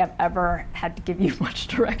don't Right. think I've ever had to give you much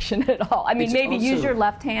direction at all. I mean, It's maybe also- use your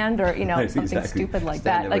left hand or something Exactly. stupid like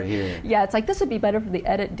Stand that. over here. Yeah, it's like, this would be better for the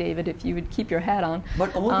edit, David, if you would keep your hat on.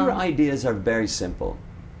 But all your ideas are very simple.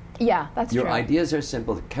 Yeah, that's Your true. ideas are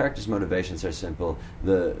simple. The characters' motivations are simple.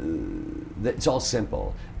 It's all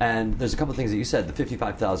simple. And there's a couple of things that you said. The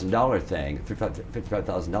 $55,000 thing,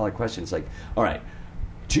 $55,000 question. It's like, all right,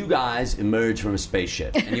 two guys emerge from a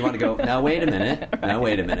spaceship, and you want to go, now wait a minute.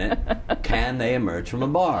 Can they emerge from a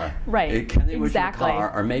bar? Right. Can they emerge Exactly. from a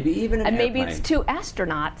car, or maybe even an And airplane? maybe it's two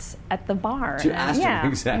astronauts at the bar. Two astronauts, Yeah.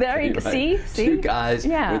 exactly. There you right. see? Two guys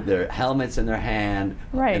Yeah. with their helmets in their hand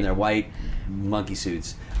Right. and their white monkey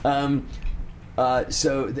suits.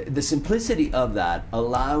 So the simplicity of that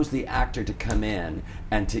allows the actor to come in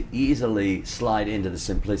and to easily slide into the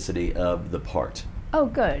simplicity of the part. Oh,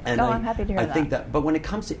 good. And I'm happy to hear I that. think that, but when it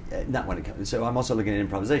comes to, not when it comes, so I'm also looking at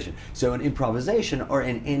improvisation. So in improvisation or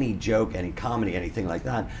in any joke, any comedy, anything like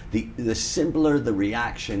that, the simpler the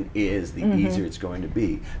reaction is, the easier it's going to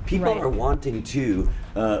be. People Right. are wanting to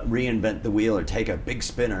reinvent the wheel or take a big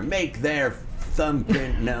spin or make their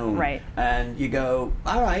thumbprint known. Right. And you go,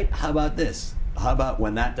 all right, how about this? How about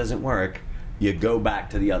when that doesn't work, you go back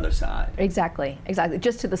to the other side? Exactly.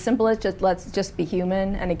 Just to the simplest, let's just be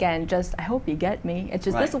human. And again, I hope you get me. It's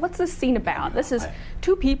just, Right. what's this scene about? This is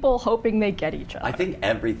two people hoping they get each other. I think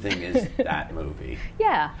everything is that movie.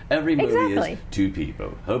 Yeah. Every movie exactly. is two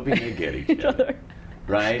people hoping to get each other.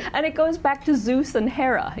 Right? And it goes back to Zeus and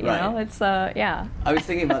Hera, you Right. know? It's, yeah. I was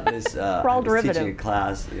thinking about this. We're all I was derivative. teaching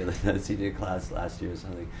a class last year or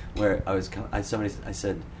something, where I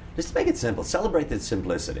said, just make it simple. Celebrate the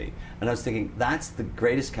simplicity. And I was thinking, that's the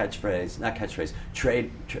greatest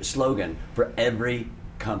slogan for every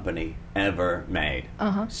company ever made.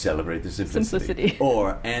 Celebrate the simplicity.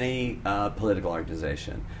 Or any political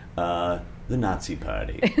organization. The Nazi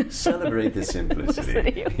Party. Celebrate the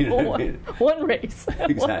simplicity. You know what I mean? One race.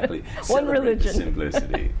 Exactly. One Celebrate religion. the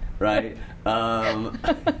simplicity, right?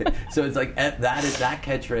 So it's like that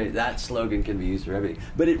catchphrase, that slogan can be used for everything.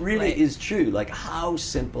 But it really Right. is true. Like, how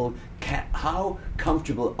simple, how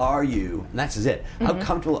comfortable are you? And that's it. How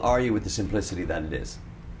comfortable are you with the simplicity that it is?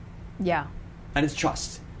 Yeah. And it's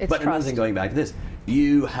trust. It's but another trust. thing, going back to this,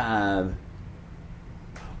 you have.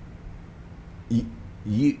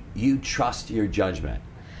 You trust your judgment.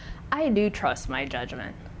 I do trust my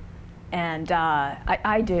judgment, and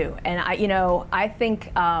I do, and I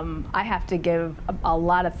think I have to give a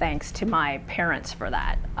lot of thanks to my parents for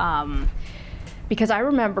that, because I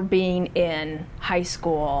remember being in high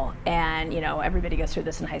school, and everybody goes through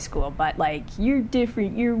this in high school, but like, you're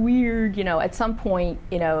different, you're weird, at some point,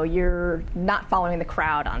 you're not following the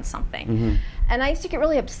crowd on something. And I used to get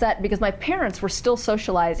really upset because my parents were still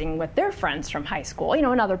socializing with their friends from high school,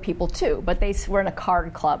 and other people too, but they were in a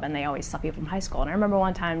card club and they always saw people from high school. And I remember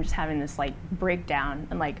one time just having this like breakdown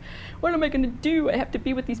and like, what am I going to do? I have to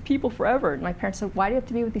be with these people forever. And my parents said, why do you have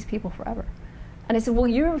to be with these people forever? And I said, well,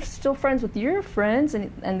 you're still friends with your friends.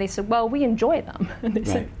 And they said, well, we enjoy them. And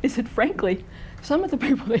they said, frankly, some of the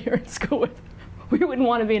people that you're in school with, we wouldn't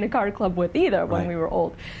want to be in a card club with either when we were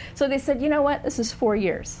old. So they said, you know what, this is 4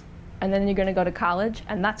 years. And then you're going to go to college,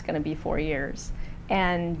 and that's going to be 4 years.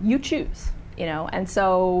 And you choose, and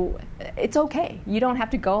so it's okay. You don't have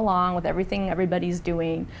to go along with everything everybody's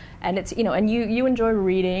doing. And it's, and you enjoy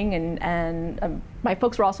reading, and my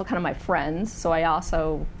folks were also kind of my friends, so I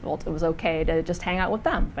also felt it was okay to just hang out with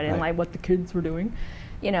them. But I didn't like what the kids were doing.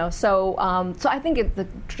 So I think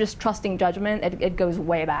just trusting judgment, it goes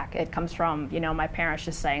way back. It comes from, my parents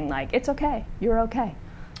just saying, like, it's okay, you're okay.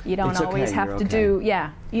 You don't always have to do,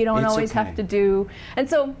 you don't always have to do. And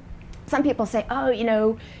so some people say, oh,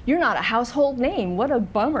 you're not a household name. What a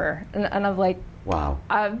bummer. And I'm like, wow.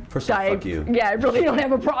 First of all, fuck you. Yeah, I really don't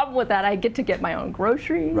have a problem with that. I get to get my own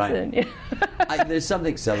groceries. Right. And, there's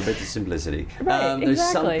something, celebrate the simplicity. Right, there's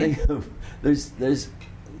exactly. something of, there's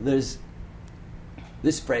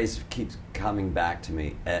this phrase keeps coming back to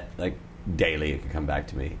me like daily. It can come back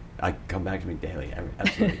to me. Come back to me daily,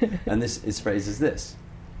 absolutely. And this phrase is this.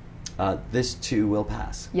 This too will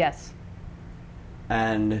pass. Yes.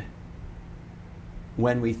 And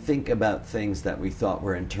when we think about things that we thought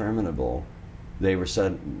were interminable, they were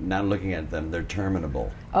now looking at them, they're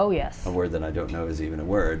terminable. Oh, yes. A word that I don't know is even a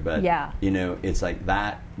word, but it's like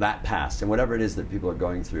that passed. And whatever it is that people are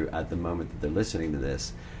going through at the moment that they're listening to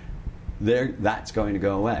this, that's going to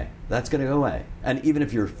go away. That's going to go away. And even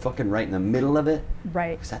if you're fucking right in the middle of it,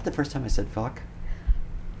 right. Was that the first time I said fuck?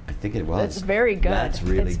 I think it was. It's very good. That's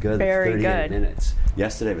really good. Very 38 good. minutes.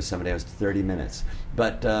 Yesterday was somebody else, 30 minutes.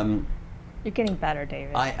 But you're getting better,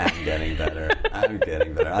 David. I am getting better. I'm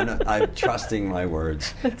getting better. I'm trusting my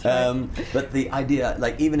words. That's right. But the idea,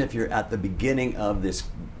 like, even if you're at the beginning of this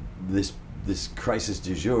crisis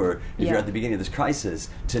du jour, if you're at the beginning of this crisis,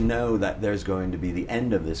 to know that there's going to be the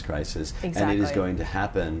end of this crisis, and it is going to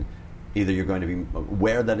happen Either you're going to be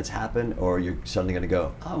aware that it's happened, or you're suddenly going to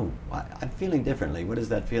go, oh, I'm feeling differently. What is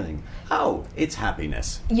that feeling? Oh, it's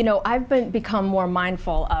happiness. You know, I've become more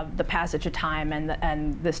mindful of the passage of time,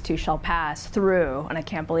 and this too shall pass through. And I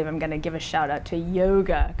can't believe I'm going to give a shout out to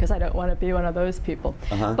yoga, because I don't want to be one of those people.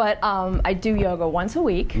 But I do yoga once a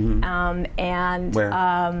week, and Where?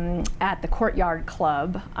 At the Courtyard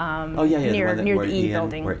Club the near one the where E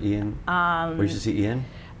building. Where you used to see Ian?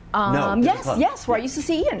 No, yes, where I used to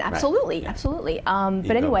see Ian. Absolutely, absolutely.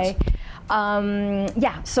 But anyway,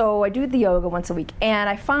 so I do the yoga once a week, and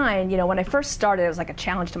I find, when I first started, it was like a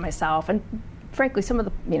challenge to myself, and frankly, some of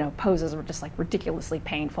the poses were just like ridiculously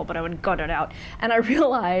painful, but I would gut it out, and I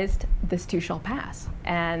realized this too shall pass,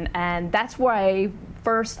 and that's where I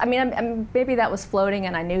first. I mean, maybe that was floating,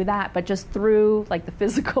 and I knew that, but just through like the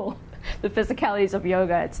physicalities of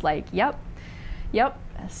yoga, it's like, yep.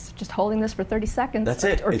 Just holding this for 30 seconds. That's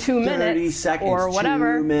it. Or it's 2 minutes. 30 seconds. Or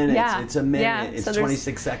whatever. 2 minutes. Yeah. It's a minute. Yeah. It's So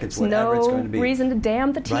 26 seconds. Whatever it's going to be. No reason to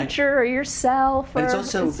damn the teacher or yourself. But it's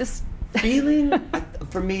also just feeling.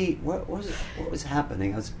 For me, what was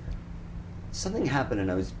happening? Something happened,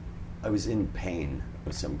 and I was in pain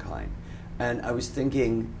of some kind, and I was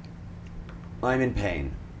thinking, I'm in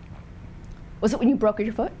pain. Was it when you broke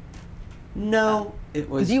your foot? No, it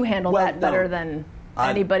was. Because you handled that better than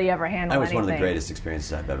anybody ever handled anything. That was one of the greatest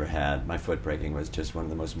experiences I've ever had. My foot breaking was just one of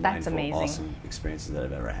the most mindful, awesome experiences that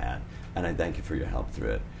I've ever had. And I thank you for your help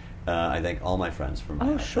through it. I thank all my friends for my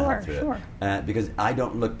help through it. Because I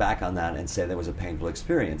don't look back on that and say that was a painful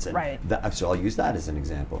experience. And right. So I'll use that as an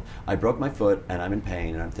example. I broke my foot, and I'm in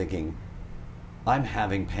pain, and I'm thinking, I'm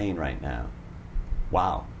having pain right now.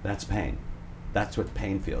 Wow, that's pain. That's what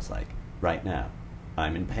pain feels like right now.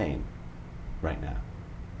 I'm in pain right now.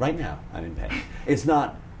 Right now, I'm in pain. It's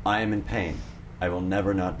not, I am in pain. I will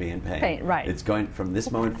never not be in pain. Right. It's going, from this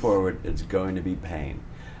moment forward, it's going to be pain.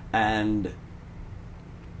 And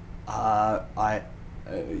or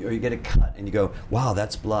you get a cut and you go, wow,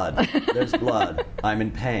 that's blood. There's blood. I'm in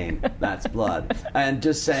pain. That's blood. And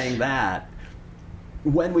just saying that,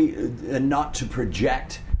 when and not to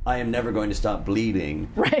project, I am never going to stop bleeding,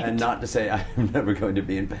 right. And not to say I am never going to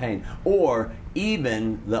be in pain, or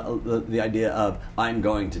even the idea of I'm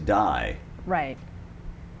going to die. Right.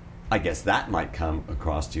 I guess that might come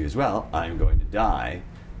across to you as well. I'm going to die,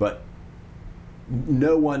 but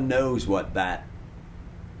no one knows what that.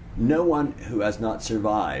 No one who has not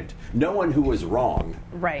survived, no one who was wrong,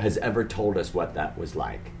 right. has ever told us what that was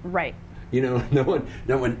like. Right. No one.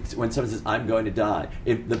 When someone says I'm going to die,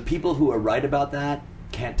 if the people who are right about that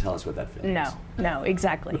can't tell us what that feels. No,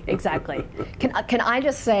 exactly. Can I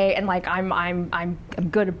just say, and like I'm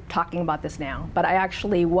good at talking about this now, but I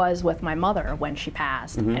actually was with my mother when she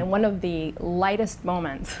passed, and one of the lightest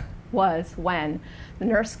moments was when the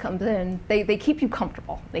nurse comes in. They keep you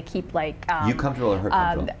comfortable. They keep like you comfortable or her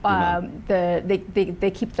comfortable?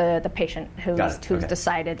 They keep the patient who's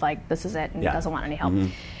decided like this is it and doesn't want any help.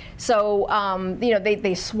 So,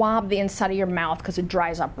 they swab the inside of your mouth because it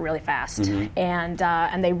dries up really fast,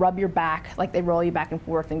 and they rub your back, like they roll you back and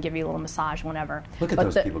forth and give you a little massage whenever. Look at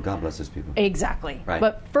those people. God bless those people. Exactly. Right.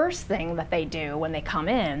 But first thing that they do when they come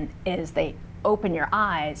in is they open your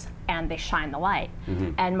eyes and they shine the light.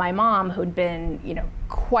 And my mom, who'd been,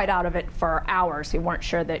 quite out of it for hours, we weren't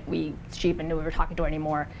sure that she even knew we were talking to her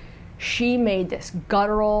anymore. She made this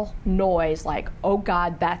guttural noise like, oh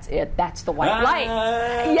God, that's it. That's the white light.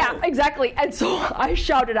 Yeah, exactly. And so I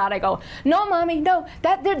shouted out, I go, no, Mommy, no,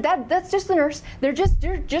 that's just the nurse. They're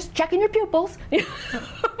just checking your pupils.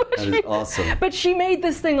 That is awesome. But she made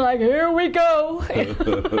this thing like, here we go.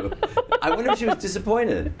 I wonder if she was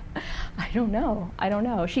disappointed. I don't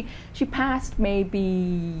know. She passed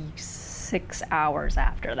maybe 6 hours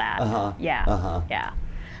after that. Yeah.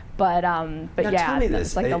 But now, yeah, tell me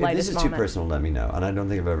this. Like the if lightest this is moment. too personal, let me know. And I don't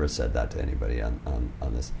think I've ever said that to anybody on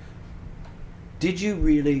this. Did you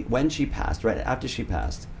really, when she passed, right after she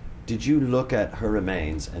passed, did you look at her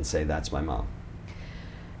remains and say, that's my mom?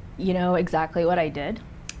 You know exactly what I did.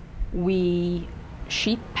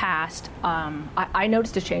 She passed. I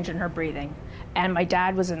noticed a change in her breathing, and my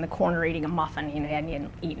dad was in the corner eating a muffin. He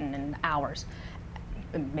hadn't eaten in hours,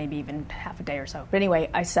 maybe even half a day or so. But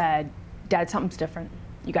anyway, I said, Dad, something's different.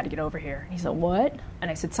 You got to get over here. He said, what?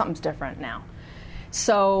 And I said, something's different now.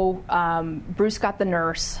 So Bruce got the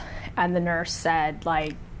nurse, and the nurse said,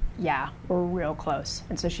 like, yeah, we're real close.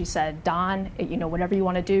 And so she said, Don, whatever you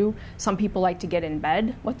want to do, some people like to get in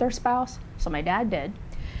bed with their spouse. So my dad did.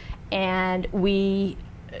 And we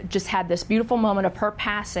just had this beautiful moment of her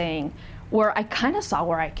passing where I kind of saw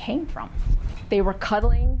where I came from. They were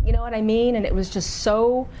cuddling, you know what I mean? And it was just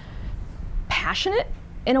so passionate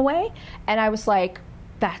in a way. And I was like,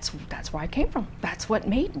 that's where I came from. That's what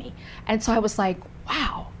made me. And so I was like,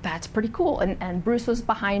 wow, that's pretty cool. And Bruce was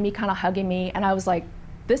behind me, kind of hugging me, and I was like,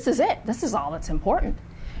 this is it. This is all that's important.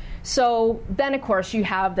 So then, of course, you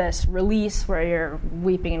have this release where you're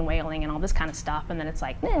weeping and wailing and all this kind of stuff, and then it's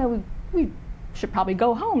like, we should probably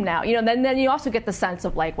go home now. Then you also get the sense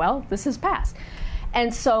of like, well, this is past.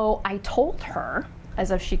 And so I told her,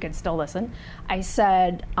 as if she could still listen, I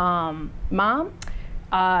said, Mom,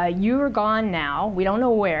 you are gone now. We don't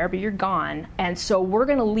know where, but you're gone. And so we're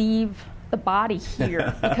going to leave the body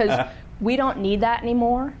here because we don't need that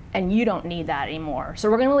anymore, and you don't need that anymore. So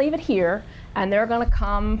we're going to leave it here, and they're going to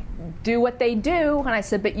come do what they do. And I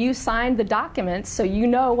said, but you signed the documents, so you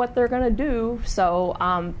know what they're going to do. So,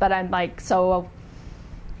 but I'm like, so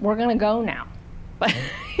we're going to go now.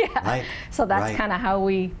 Yeah. Right. So that's Right. kind of how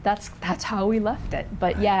that's how we left it.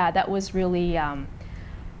 But yeah, that was really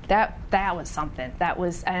that was something. That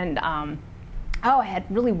was I had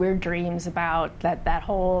really weird dreams about that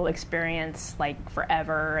whole experience, like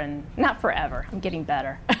forever, and not forever. I'm getting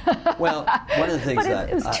better. Well, one of the things but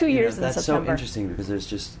it was 2 years in that's September. so interesting because there's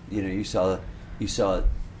just you saw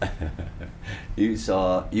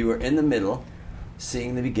you were in the middle,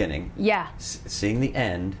 seeing the beginning, Yeah, seeing the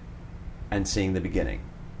end, and seeing the beginning.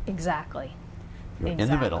 exactly. You're in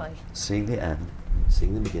the middle, seeing the end,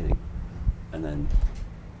 seeing the beginning, and then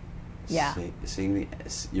Yeah.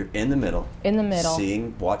 you're in the middle. In the middle.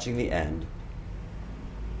 Watching the end,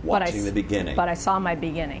 But watching the beginning. But I saw my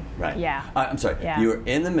beginning. Right. Yeah. I'm sorry. Yeah. You were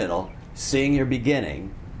in the middle, seeing your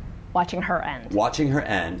beginning, Watching her end. watching her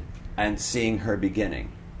end, and seeing her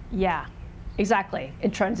beginning. Yeah. Exactly.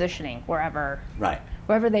 In transitioning wherever Right.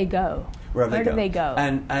 they go. Where do they go?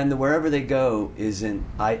 And the wherever they go isn't.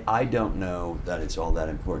 I don't know that it's all that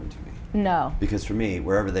important to me No. because for me,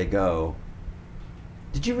 wherever they go.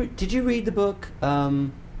 Did you read the book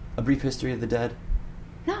A Brief History of the Dead?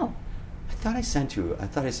 No. I thought I sent you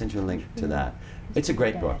a link to that. It's a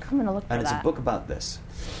great book. I'm gonna look for and it's that. a book about this.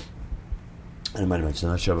 And I might have mentioned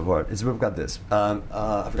on the show before. It's a book about this.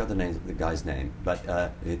 I forgot the guy's name,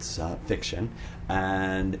 but it's fiction.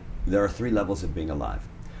 And there are 3 levels of being alive.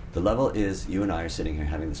 The level is you and I are sitting here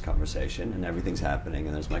having this conversation, and everything's happening,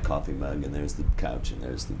 and there's my coffee mug, and there's the couch, and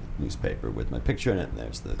there's the newspaper with my picture in it, and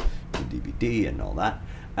there's the DVD and all that.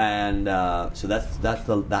 And so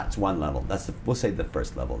that's one level. We'll say the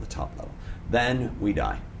first level, the top level. Then we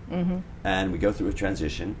die. Mm-hmm. And we go through a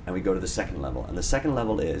transition, and we go to the second level. And the second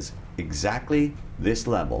level is exactly this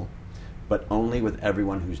level, but only with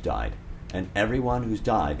everyone who's died. And everyone who's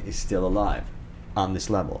died is still alive on this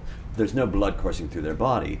level. There's no blood coursing through their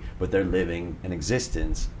body, but they're living an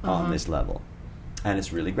existence on this level. And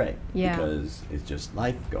it's really great Yeah. because it's just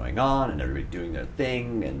life going on and everybody doing their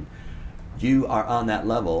thing. And you are on that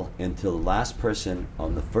level until the last person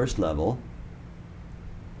on the first level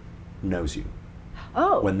knows you.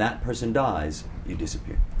 Oh. When that person dies, you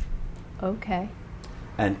disappear. Okay.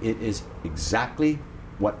 And it is exactly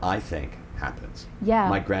what I think happens. Yeah.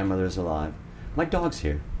 My grandmother is alive. My dog's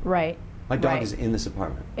here. Right. My dog Right. is in this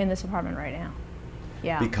apartment. In this apartment right now.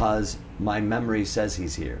 Yeah. Because my memory says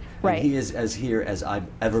he's here. Right. And he is as here as I've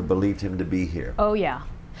ever believed him to be here. Oh yeah.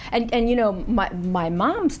 And my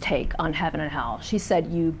mom's take on heaven and hell. She said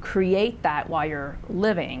you create that while you're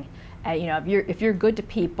living. If you're good to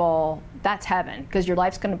people, that's heaven because your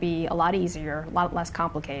life's going to be a lot easier, a lot less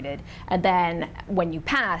complicated. And then when you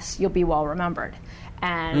pass, you'll be well remembered.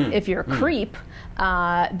 And if you're a creep,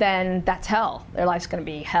 then that's hell. Their life's going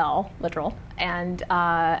to be hell, literal. And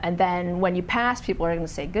then when you pass, people are going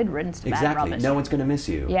to say, "Good riddance to bad Exactly. rubbish." No one's going to miss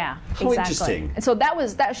you. Yeah, How exactly. interesting. And so that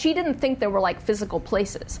was that. She didn't think there were like physical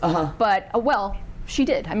places, but she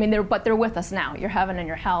did. I mean, they're with us now. Your heaven and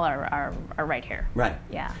your hell are right here. Right.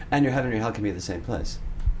 Yeah. And your heaven and your hell can be at the same place.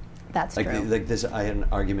 That's true. Like this, I had an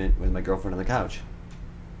argument with my girlfriend on the couch,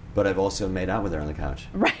 but I've also made out with her on the couch.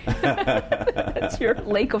 Right. That's your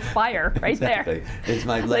lake of fire right Exactly. there. It's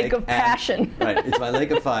my Lake of passion. Right. It's my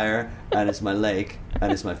lake of fire, and it's my lake,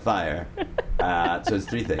 and it's my fire. So it's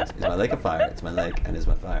 3 things. It's my lake of fire, it's my lake, and it's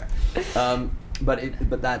my fire.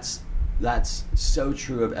 But that's so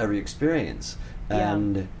true of every experience. Yeah.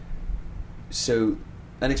 And so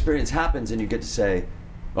an experience happens, and you get to say,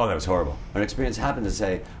 "Oh, that was horrible." An experience happens and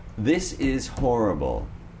say, "This is horrible,"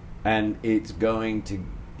 and I'm going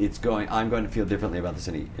to feel differently about this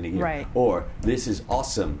in a year. Right. Or this is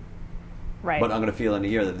awesome, Right. but I'm going to feel in a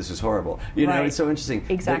year that this is horrible. You know, Right. it's so interesting.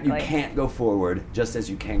 Exactly. That you can't go forward just as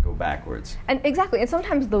you can't go backwards. And exactly. And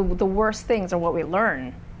sometimes the worst things are what we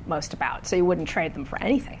learn most about. So you wouldn't trade them for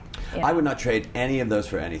anything. You know? I would not trade any of those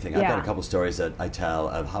for anything. I've got Yeah. a couple stories that I tell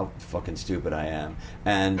of how fucking stupid I am.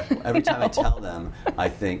 And every time I tell them, I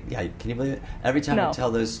think, yeah, can you believe it? Every time I No.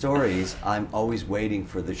 tell those stories, I'm always waiting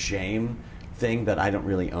for the shame thing that I don't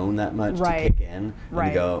really own that much Right. to kick in. And, Right.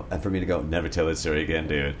 to go, and for me to go, never tell this story again,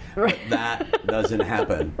 dude. Right. That doesn't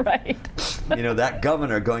happen. Right. You know, that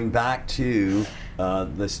governor, going back to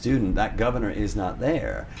the student, that governor is not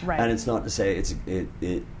there. Right. And it's not to say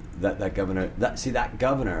that governor, that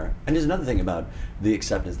governor, and there's another thing about the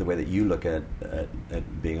acceptance, the way that you look at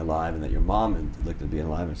being alive, and that your mom looked at being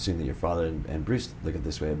alive, and soon that your father and Bruce look at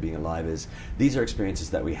this way of being alive, is these are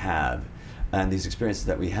experiences that we have, and these experiences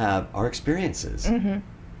that we have are experiences. Mm-hmm.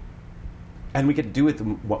 And we get to do with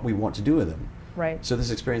them what we want to do with them. Right. So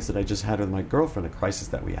this experience that I just had with my girlfriend, a crisis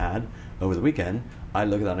that we had over the weekend, I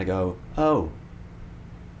look at that and I go, oh,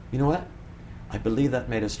 you know what? I believe that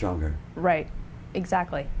made us stronger. Right.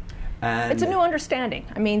 Exactly. And It's a new understanding.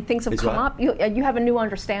 I mean, things have It's come what? up. You have a new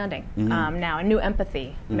understanding Mhm. now, a new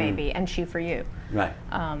empathy, maybe, and she for you. Right.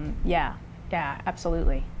 Yeah,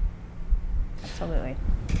 absolutely. Absolutely.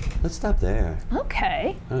 Let's stop there.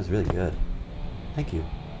 Okay. That was really good. Thank you.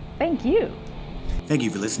 Thank you. Thank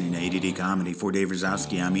you for listening to ADD Comedy. For Dave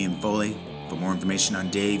Rosowski, I'm Ian Foley. For more information on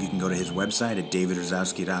Dave, you can go to his website at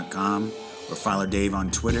davidrozowski.com or follow Dave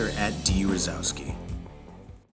on Twitter at drozowski.